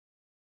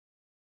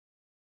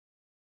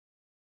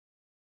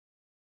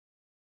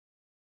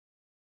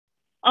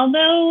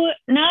Although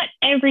not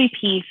every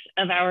piece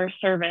of our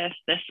service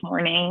this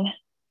morning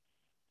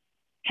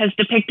has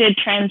depicted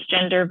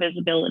transgender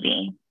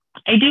visibility,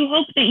 I do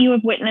hope that you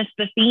have witnessed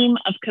the theme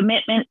of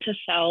commitment to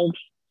self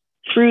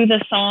through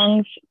the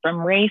songs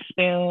from Ray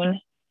Spoon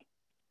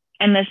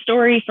and the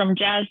story from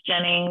Jazz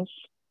Jennings,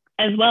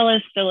 as well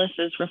as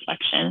Phyllis's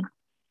reflection.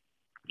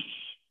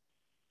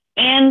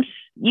 And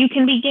you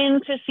can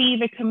begin to see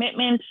the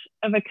commitment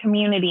of a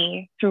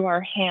community through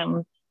our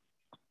hymns,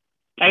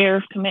 Fire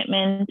of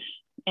Commitment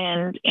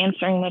and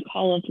Answering the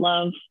Call of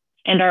Love,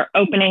 and our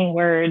opening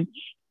words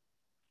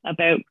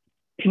about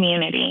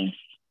community,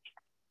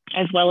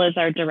 as well as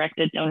our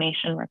directed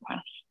donation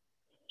requests.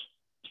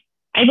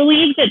 I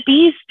believe that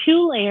these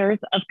two layers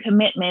of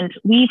commitment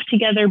weave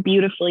together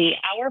beautifully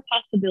our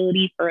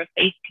possibility for a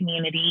faith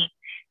community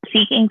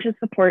seeking to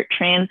support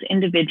trans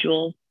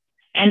individuals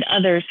and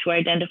others who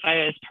identify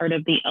as part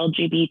of the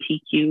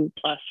LGBTQ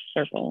plus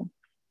circle.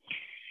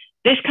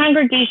 This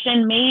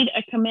congregation made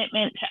a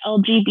commitment to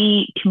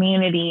LGBT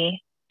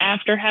community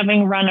after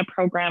having run a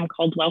program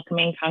called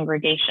Welcoming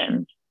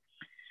Congregations.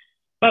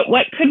 But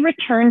what could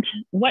returning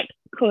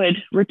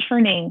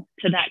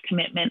to that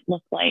commitment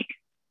look like?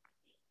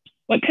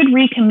 What could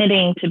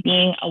recommitting to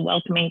being a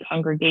welcoming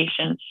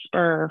congregation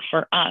spur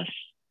for us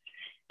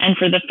and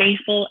for the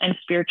faithful and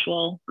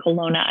spiritual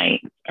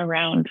Kelownaites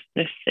around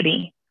this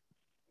city?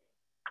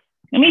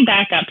 Let me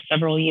back up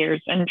several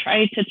years and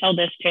try to tell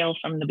this tale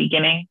from the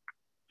beginning.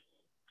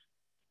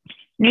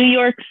 New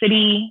York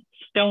City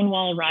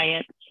Stonewall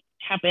riots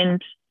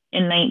happened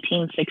in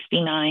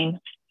 1969.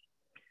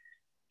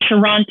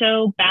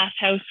 Toronto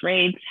bathhouse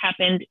raids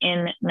happened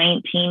in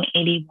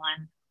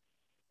 1981.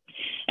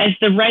 As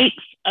the rights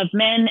of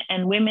men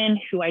and women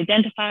who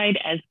identified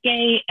as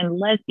gay and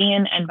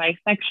lesbian and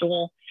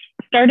bisexual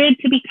started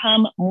to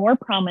become more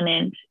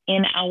prominent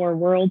in our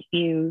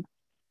worldviews,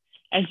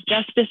 as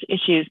justice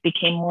issues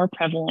became more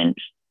prevalent,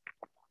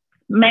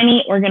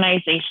 many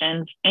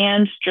organizations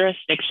and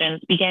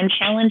jurisdictions began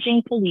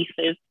challenging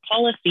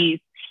policies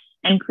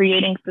and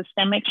creating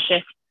systemic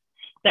shifts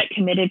that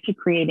committed to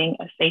creating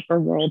a safer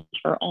world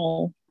for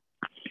all.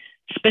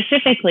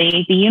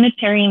 Specifically, the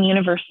Unitarian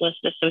Universalist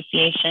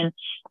Association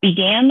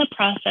began the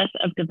process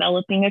of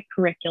developing a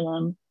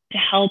curriculum to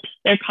help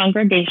their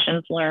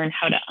congregations learn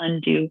how to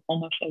undo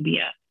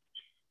homophobia.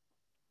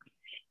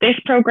 This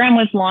program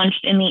was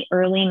launched in the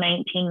early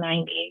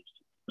 1990s,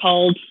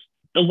 called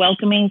the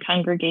Welcoming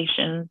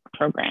Congregation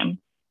Program.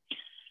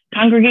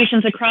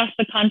 Congregations across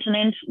the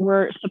continent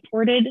were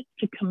supported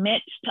to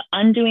commit to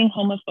undoing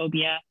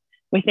homophobia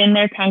within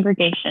their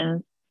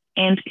congregations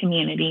and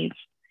communities,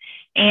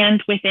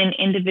 and within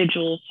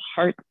individuals'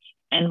 hearts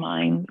and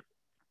minds.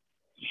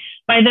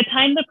 By the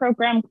time the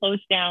program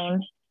closed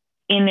down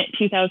in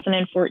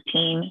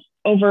 2014,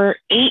 over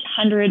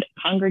 800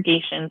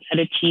 congregations had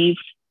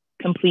achieved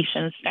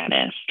completion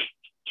status,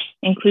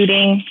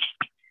 including,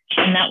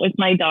 and that was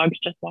my dogs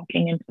just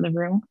walking into the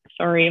room,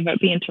 sorry about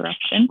the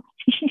interruption,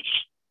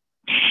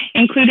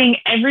 including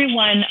every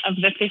one of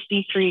the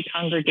 53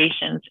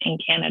 congregations in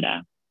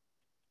Canada.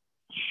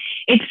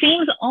 It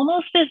seems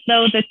almost as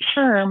though the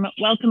term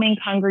welcoming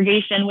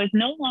congregation was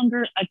no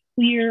longer a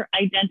clear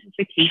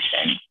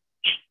identification,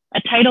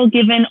 a title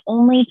given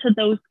only to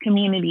those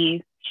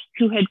communities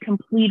who had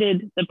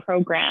completed the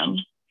program.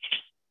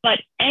 But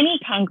any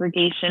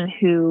congregation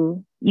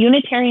who,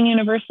 Unitarian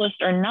Universalist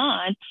or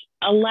not,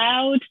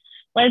 allowed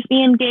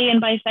lesbian, gay,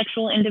 and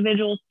bisexual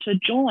individuals to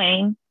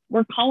join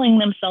were calling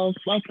themselves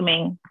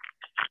welcoming.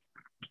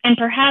 And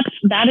perhaps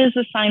that is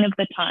a sign of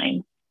the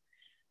time,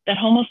 that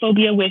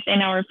homophobia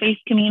within our faith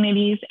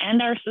communities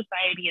and our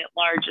society at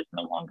large is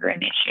no longer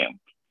an issue.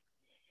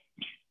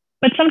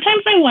 But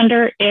sometimes I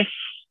wonder if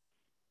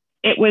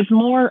it was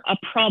more a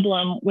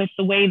problem with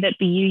the way that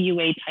the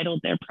UUA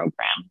titled their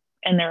program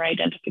and their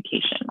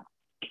identification.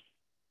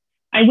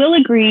 I will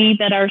agree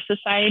that our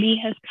society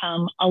has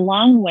come a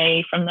long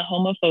way from the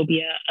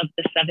homophobia of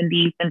the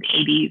 70s and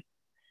 80s.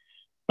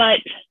 But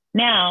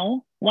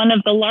now, one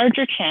of the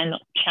larger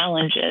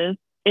challenges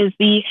is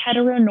the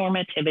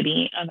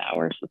heteronormativity of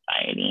our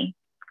society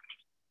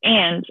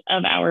and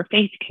of our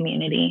faith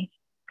community.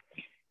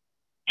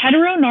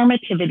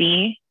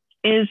 Heteronormativity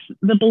is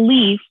the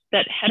belief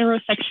that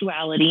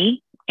heterosexuality,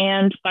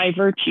 and by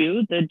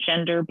virtue, the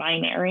gender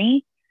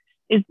binary,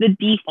 is the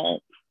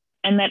default,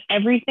 and that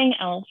everything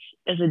else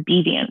is a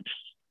deviant.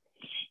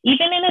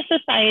 Even in a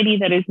society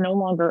that is no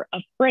longer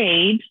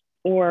afraid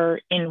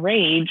or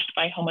enraged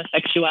by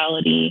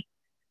homosexuality,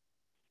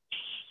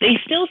 they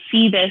still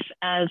see this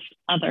as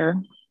other.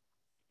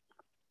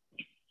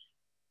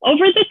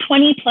 Over the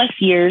 20 plus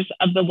years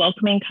of the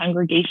Welcoming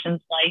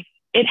Congregation's life,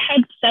 it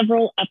had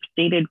several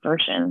updated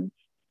versions.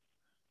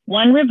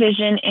 One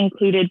revision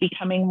included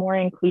becoming more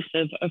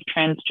inclusive of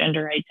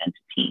transgender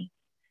identity.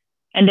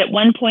 And at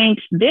one point,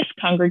 this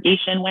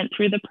congregation went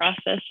through the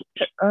process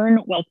to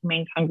earn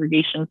Welcoming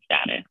Congregation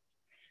status.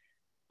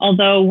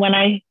 Although when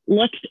I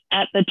looked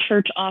at the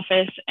church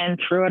office and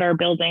throughout our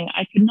building,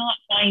 I could not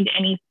find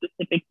any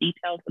specific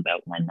details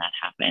about when that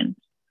happened.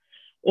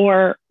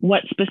 or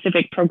what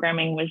specific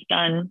programming was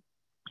done,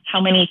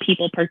 how many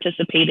people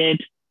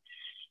participated.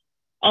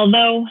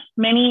 Although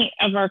many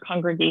of our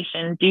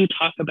congregation do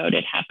talk about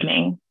it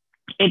happening,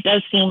 it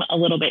does seem a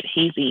little bit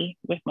hazy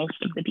with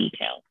most of the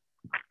details.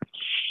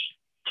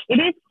 It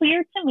is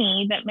clear to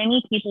me that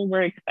many people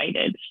were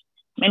excited.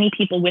 Many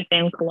people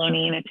within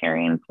Kelowna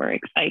Unitarians were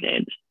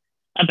excited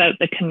about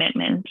the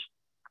commitment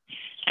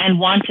and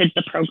wanted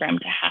the program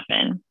to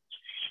happen,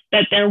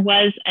 that there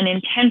was an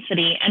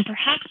intensity and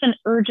perhaps an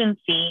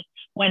urgency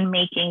when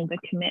making the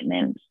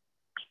commitment.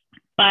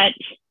 But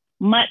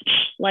much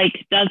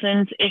like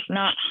dozens, if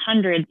not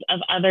hundreds of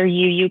other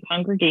UU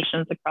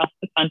congregations across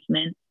the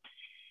continent,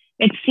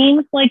 it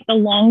seems like the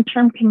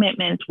long-term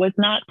commitment was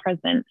not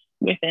present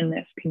within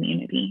this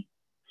community.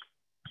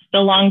 The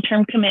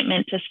long-term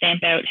commitment to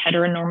stamp out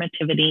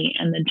heteronormativity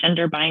and the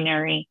gender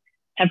binary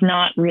have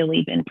not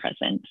really been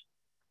present.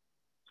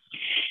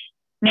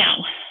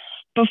 Now,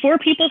 before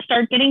people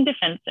start getting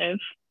defensive,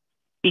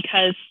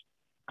 because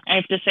I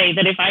have to say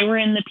that if I were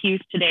in the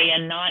pews today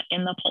and not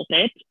in the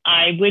pulpit,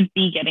 I would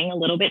be getting a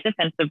little bit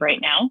defensive right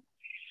now.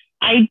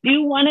 I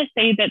do want to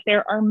say that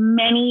there are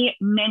many,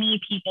 many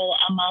people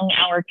among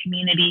our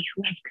community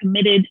who have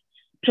committed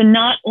to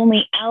not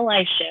only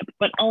allyship,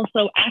 but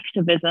also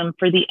activism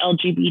for the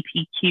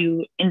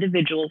LGBTQ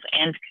individuals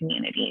and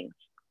communities.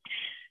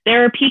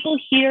 There are people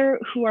here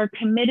who are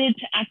committed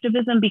to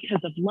activism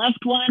because of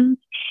loved ones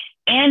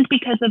and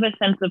because of a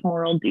sense of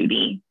moral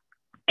duty.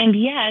 And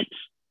yet,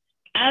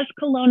 as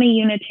Kelowna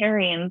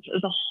Unitarians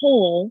as a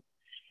whole,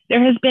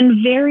 there has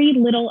been very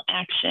little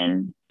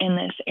action in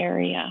this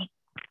area.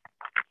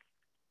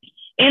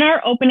 In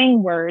our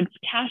opening words,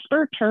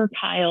 Casper ter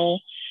Kuile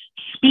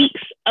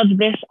speaks of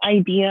this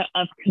idea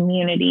of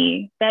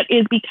community that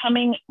is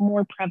becoming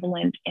more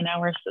prevalent in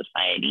our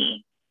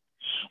society.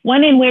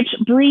 One in which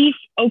brief,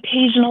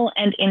 occasional,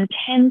 and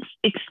intense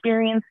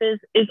experiences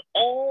is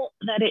all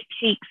that it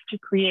takes to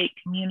create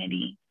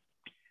community.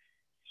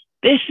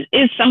 This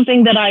is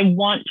something that I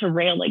want to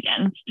rail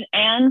against,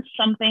 and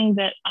something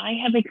that I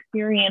have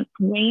experienced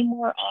way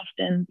more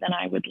often than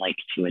I would like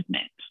to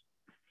admit.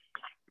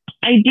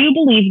 I do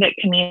believe that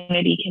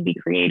community can be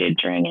created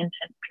during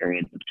intense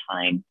periods of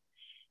time.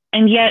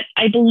 And yet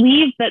I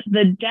believe that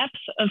the depth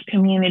of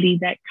community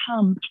that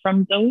comes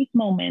from those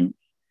moments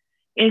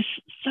is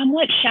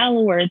somewhat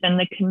shallower than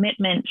the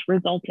commitment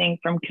resulting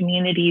from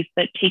communities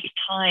that take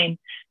time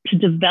to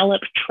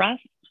develop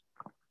trust,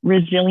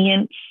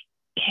 resilience,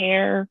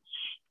 care,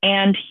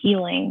 and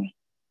healing.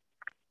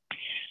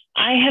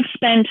 I have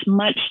spent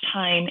much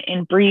time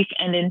in brief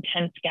and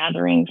intense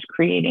gatherings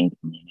creating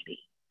community.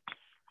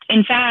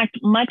 In fact,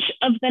 much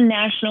of the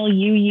national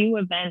UU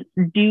events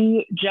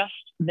do just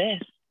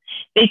this.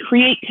 They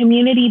create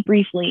community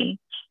briefly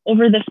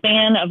over the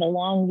span of a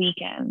long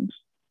weekend,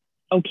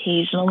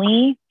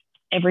 occasionally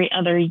every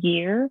other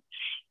year,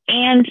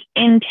 and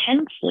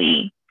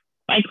intensely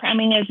by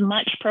cramming as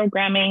much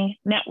programming,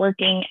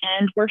 networking,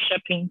 and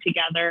worshiping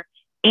together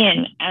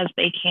in as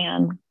they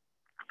can.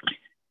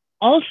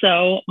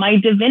 Also, my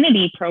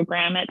divinity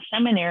program at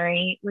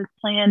seminary was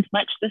planned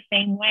much the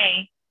same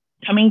way,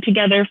 coming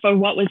together for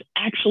what was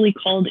actually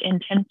called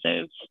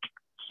intensive.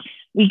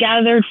 We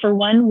gathered for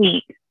 1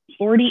 week,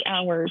 40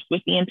 hours,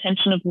 with the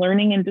intention of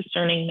learning and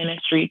discerning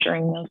ministry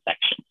during those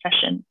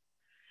sessions.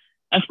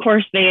 Of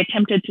course, they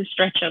attempted to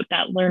stretch out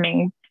that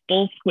learning,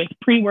 both with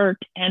pre-work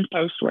and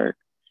post-work,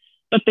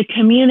 but the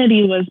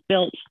community was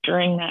built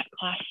during that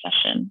class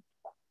session.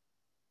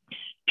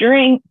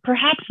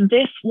 Perhaps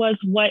this was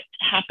what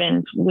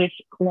happened with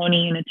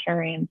Kelowna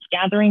Unitarians,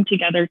 gathering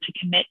together to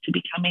commit to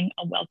becoming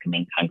a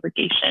welcoming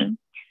congregation.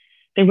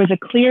 There was a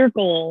clear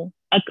goal,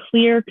 a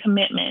clear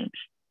commitment: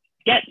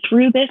 get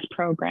through this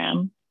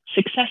program,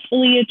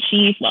 successfully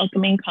achieve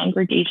welcoming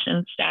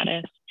congregation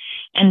status,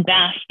 and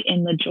bask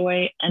in the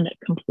joy and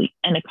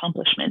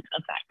accomplishment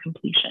of that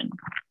completion.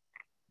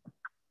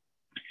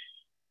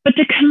 But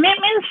do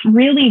commitments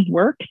really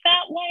work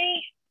that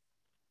way?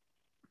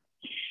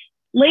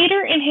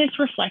 Later in his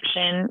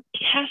reflection,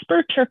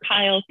 Casper ter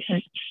Kuile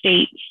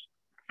states,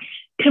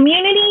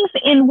 communities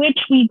in which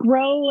we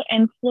grow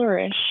and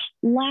flourish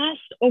last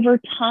over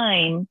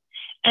time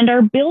and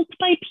are built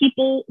by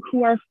people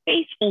who are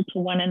faithful to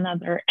one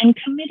another and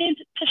committed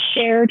to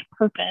shared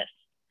purpose.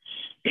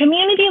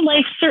 Community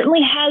life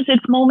certainly has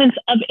its moments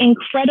of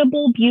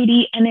incredible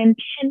beauty and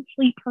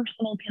intensely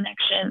personal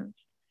connections,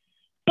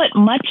 but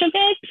much of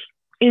it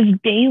is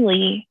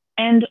daily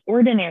and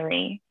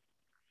ordinary.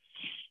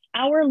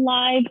 Our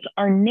lives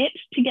are knit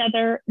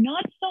together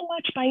not so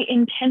much by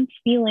intense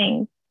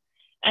feelings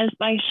as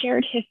by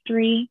shared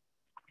history,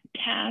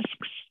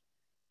 tasks,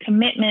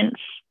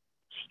 commitments,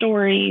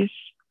 stories,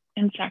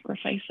 and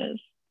sacrifices.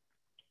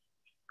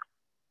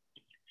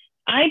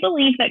 I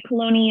believe that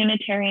Kelowna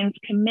Unitarians'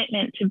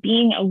 commitment to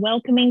being a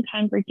welcoming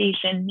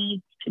congregation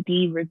needs to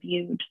be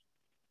reviewed.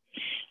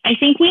 I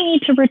think we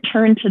need to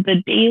return to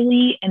the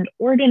daily and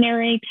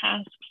ordinary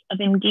tasks of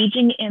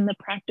engaging in the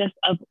practice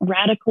of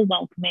radical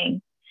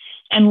welcoming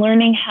and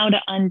learning how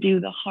to undo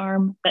the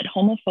harm that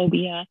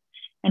homophobia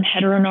and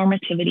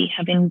heteronormativity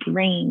have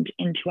ingrained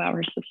into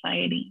our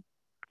society.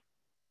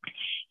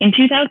 In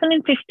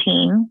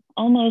 2015,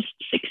 almost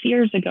 6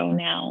 years ago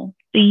now,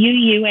 the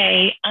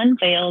UUA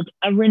unveiled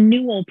a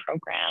renewal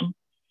program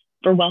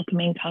for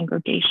welcoming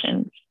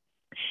congregations,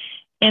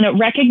 and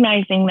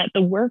recognizing that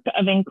the work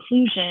of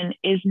inclusion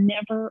is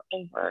never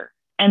over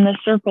and the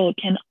circle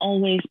can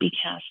always be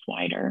cast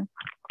wider.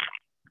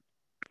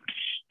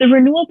 The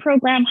renewal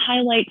program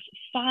highlights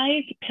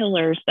 5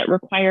 pillars that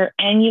require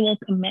annual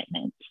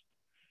commitment.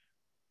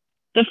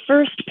 The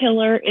first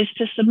pillar is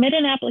to submit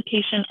an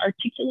application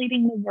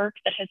articulating the work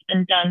that has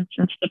been done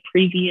since the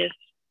previous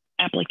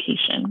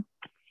application.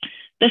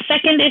 The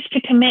second is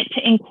to commit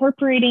to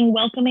incorporating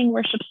welcoming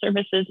worship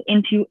services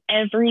into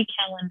every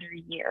calendar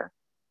year.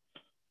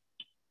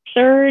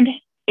 Third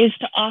is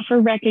to offer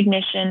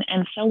recognition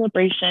and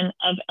celebration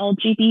of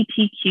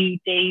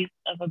LGBTQ days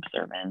of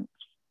observance.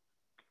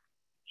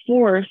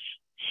 Fourth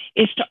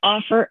is to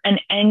offer an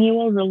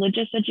annual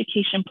religious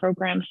education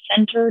program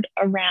centered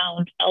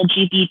around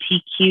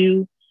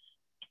LGBTQ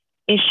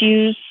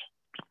issues.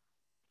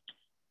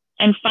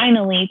 And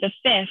finally, the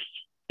fifth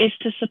is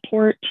to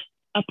support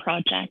a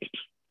project.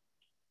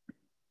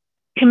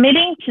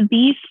 Committing to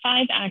these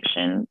 5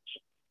 actions,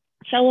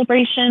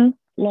 celebration,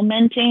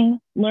 lamenting,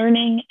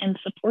 learning, and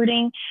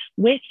supporting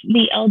with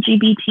the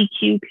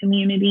LGBTQ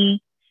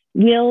community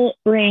will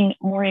bring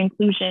more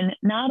inclusion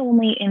not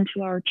only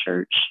into our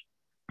church,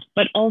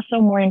 but also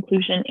more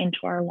inclusion into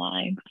our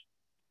lives.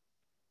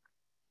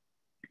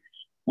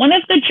 One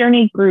of the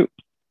Journey Group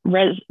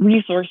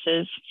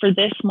resources for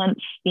this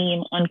month's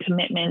theme on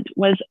commitment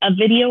was a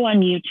video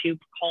on YouTube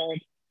called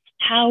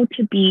How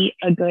to Be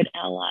a Good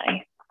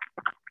Ally.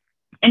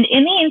 And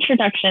in the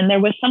introduction, there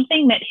was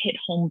something that hit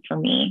home for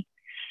me.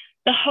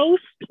 The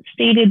host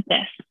stated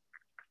this: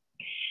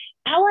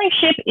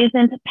 allyship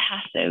isn't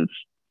passive.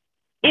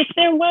 If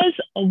there was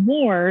a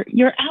war,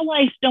 your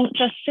allies don't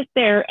just sit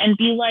there and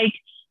be like,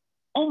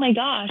 oh my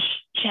gosh,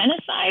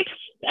 genocide?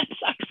 That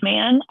sucks,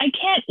 man. I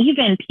can't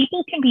even.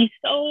 People can be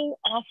so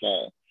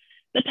awful.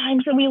 The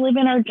times that we live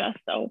in are just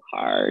so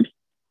hard.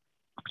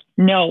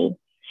 No.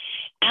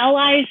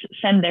 Allies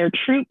send their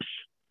troops.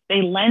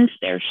 They lend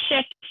their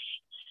ships.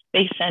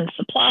 They send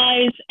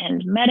supplies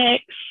and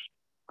medics.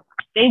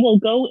 They will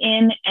go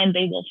in and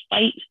they will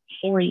fight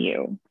for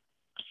you.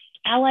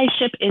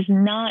 Allyship is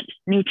not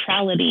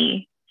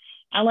neutrality.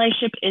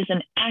 Allyship is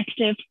an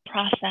active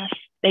process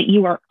that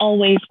you are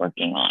always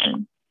working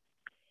on.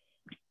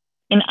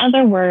 In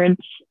other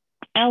words,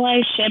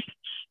 allyship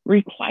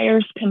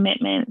requires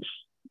commitment.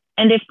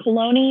 And if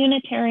Kelowna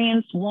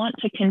Unitarians want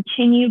to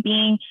continue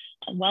being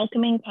a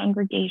welcoming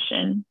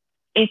congregation,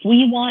 if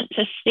we want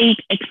to state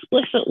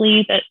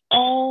explicitly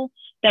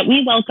that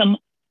we welcome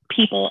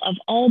people of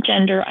all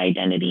gender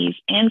identities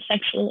and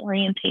sexual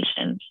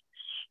orientations,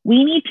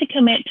 we need to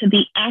commit to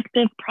the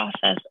active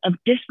process of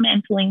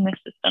dismantling the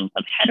systems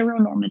of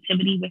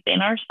heteronormativity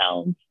within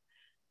ourselves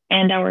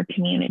and our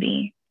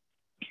community.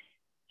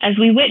 As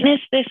we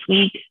witness this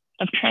week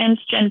of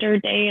Transgender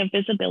Day of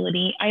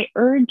Visibility, I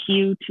urge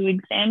you to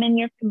examine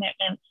your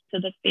commitments to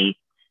this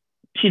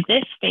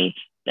faith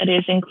that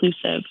is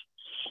inclusive,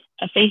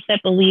 a faith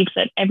that believes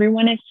that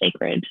everyone is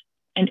sacred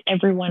and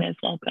everyone is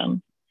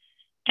welcome,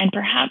 and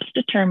perhaps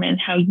determine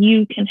how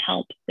you can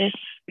help this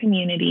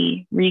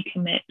community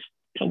recommit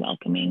to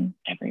welcoming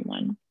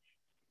everyone.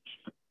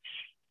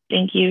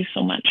 Thank you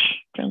so much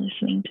for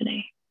listening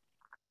today.